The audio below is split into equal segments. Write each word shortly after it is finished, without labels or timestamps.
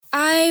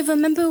I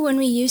remember when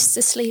we used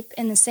to sleep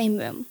in the same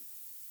room.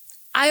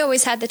 I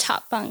always had the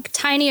top bunk,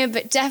 tinier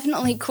but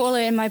definitely cooler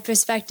in my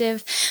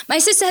perspective. My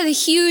sister had a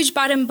huge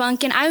bottom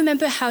bunk, and I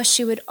remember how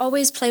she would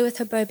always play with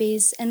her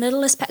Barbies in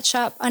Littlest Pet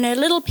Shop on her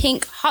little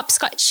pink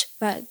hopscotch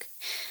rug.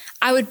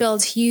 I would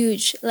build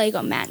huge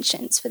Lego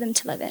mansions for them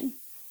to live in.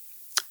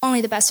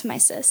 Only the best for my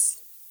sis.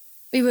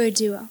 We were a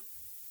duo.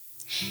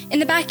 In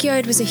the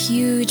backyard was a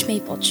huge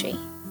maple tree.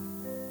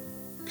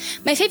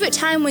 My favorite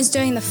time was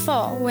during the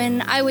fall,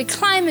 when I would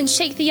climb and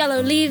shake the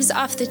yellow leaves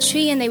off the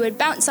tree and they would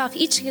bounce off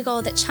each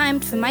giggle that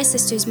chimed from my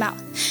sister's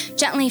mouth,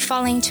 gently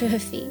falling to her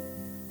feet.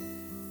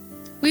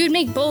 We would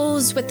make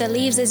bowls with the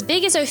leaves as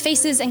big as our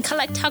faces and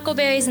collect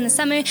huckleberries in the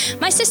summer.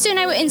 My sister and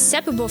I were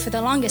inseparable for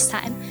the longest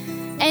time.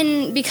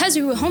 And because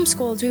we were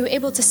homeschooled, we were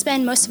able to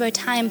spend most of our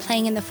time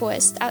playing in the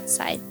forest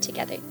outside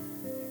together.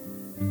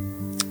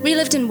 We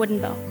lived in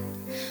Woodinville,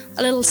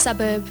 a little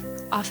suburb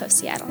off of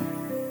Seattle.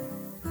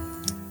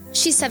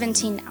 She's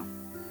 17 now.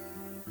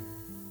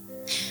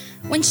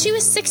 When she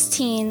was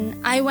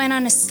 16, I went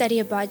on a study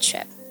abroad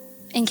trip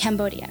in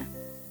Cambodia.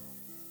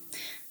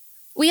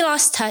 We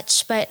lost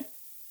touch, but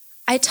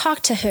I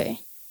talked to her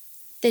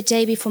the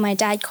day before my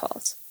dad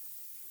called,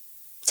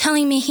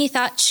 telling me he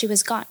thought she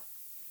was gone.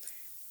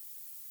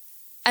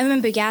 I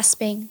remember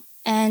gasping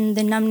and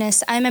the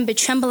numbness. I remember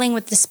trembling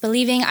with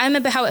disbelieving. I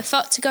remember how it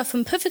felt to go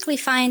from perfectly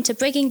fine to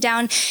breaking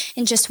down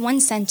in just one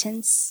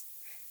sentence.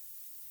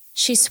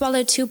 She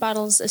swallowed 2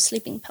 bottles of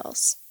sleeping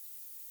pills.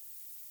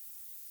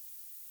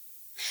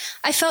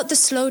 I felt the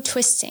slow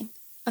twisting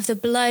of the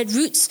blood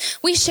roots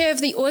we share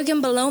of the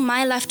organ below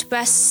my left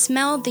breast,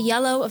 smelled the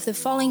yellow of the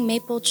falling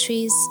maple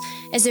trees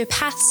as their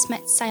paths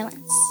met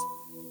silence.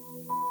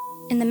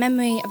 In the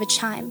memory of a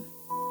chime.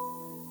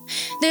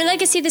 Their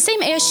legacy, the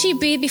same air she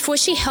breathed before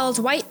she held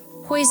white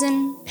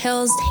poison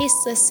pills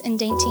tasteless in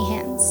dainty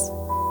hands.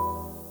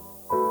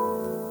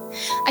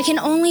 I can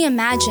only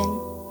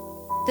imagine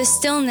the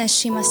stillness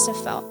she must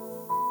have felt.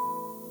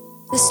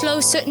 The slow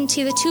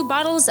certainty, the 2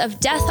 bottles of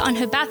death on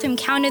her bathroom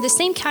counter, the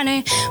same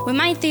counter where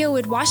my Theo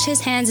would wash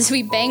his hands as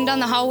we banged on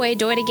the hallway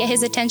door to get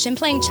his attention,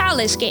 playing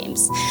childish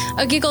games.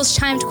 Our giggles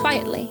chimed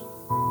quietly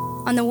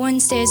on the worn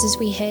stairs as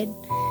we hid.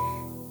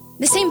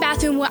 The same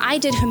bathroom where I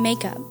did her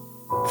makeup.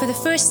 For the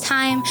first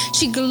time,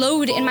 she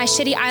glowed in my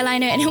shitty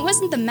eyeliner, and it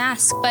wasn't the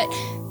mask, but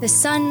the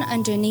sun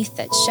underneath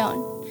that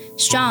shone,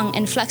 strong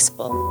and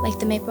flexible like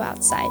the maple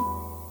outside.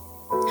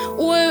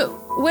 Or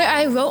where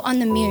I wrote on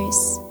the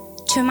mirrors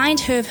to remind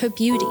her of her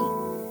beauty.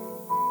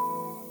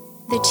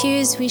 The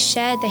tears we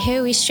shed, the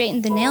hair we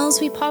straightened, the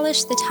nails we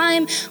polished, the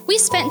time we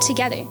spent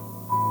together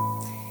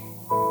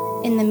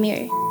in the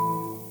mirror.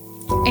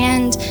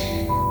 And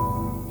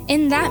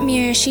in that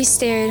mirror, she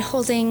stared,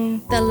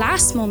 holding the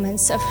last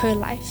moments of her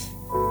life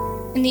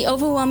and the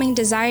overwhelming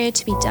desire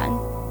to be done.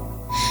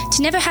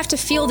 To never have to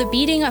feel the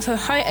beating of her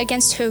heart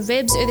against her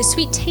ribs or the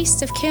sweet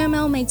taste of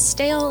caramel made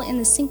stale in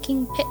the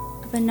sinking pit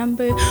of a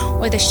number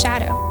or the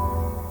shadow,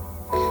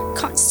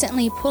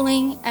 constantly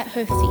pulling at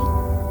her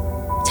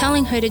feet,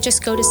 telling her to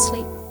just go to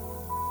sleep.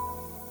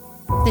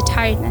 The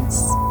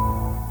tiredness,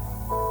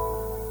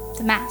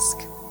 the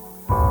mask.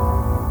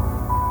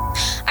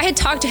 I had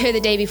talked to her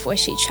the day before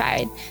she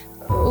tried.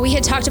 We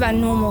had talked about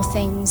normal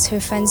things, her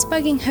friends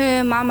bugging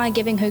her, Mama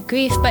giving her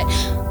grief, but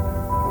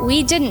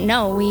we didn't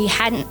know we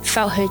hadn't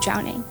felt her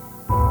drowning.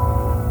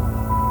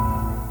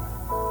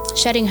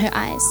 Shutting her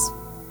eyes.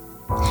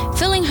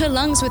 Filling her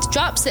lungs with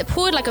drops that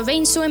poured like a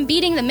rainstorm,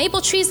 beating the maple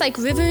trees like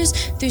rivers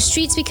through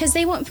streets because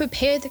they weren't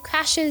prepared. The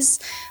crashes,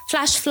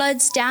 flash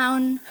floods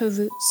down her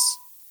roots.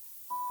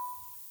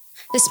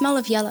 The smell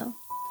of yellow,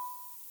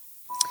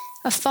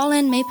 of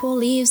fallen maple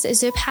leaves as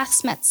their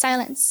paths met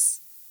silence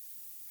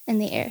in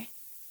the air.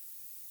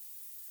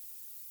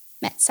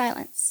 Met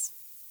silence.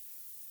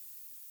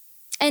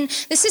 And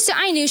the sister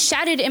I knew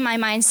shattered in my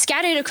mind,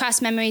 scattered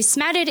across memories,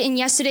 smattered in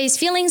yesterday's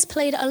feelings,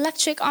 played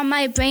electric on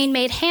my brain,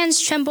 made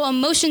hands tremble,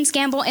 emotions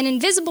gamble, an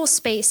invisible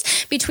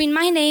space between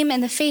my name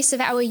and the face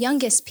of our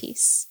youngest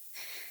piece.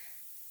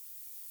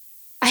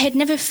 I had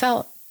never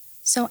felt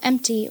so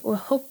empty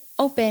or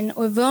open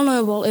or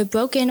vulnerable or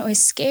broken or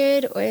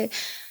scared or...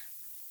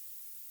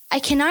 I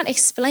cannot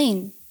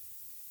explain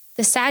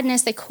the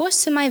sadness that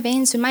coursed through my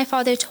veins when my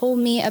father told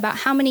me about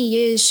how many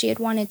years she had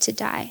wanted to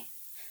die.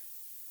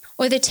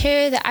 Or the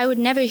terror that I would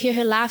never hear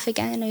her laugh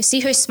again, or see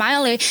her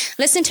smile, or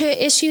listen to her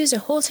issues, or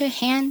hold her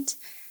hand,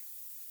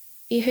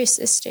 be her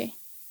sister.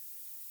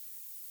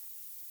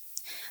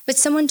 But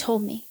someone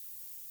told me,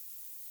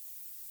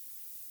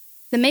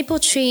 the maple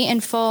tree in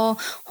fall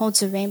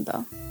holds a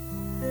rainbow.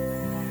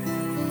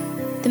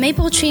 The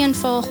maple tree in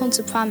fall holds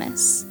a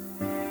promise.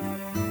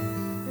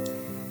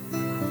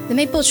 The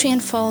maple tree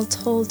in fall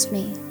told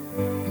me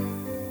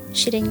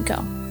she didn't go.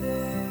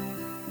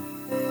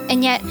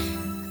 And yet,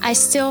 I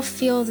still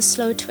feel the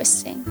slow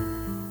twisting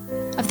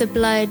of the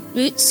blood,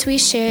 roots we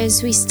share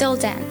as we still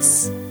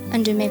dance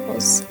under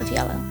maples of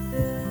yellow.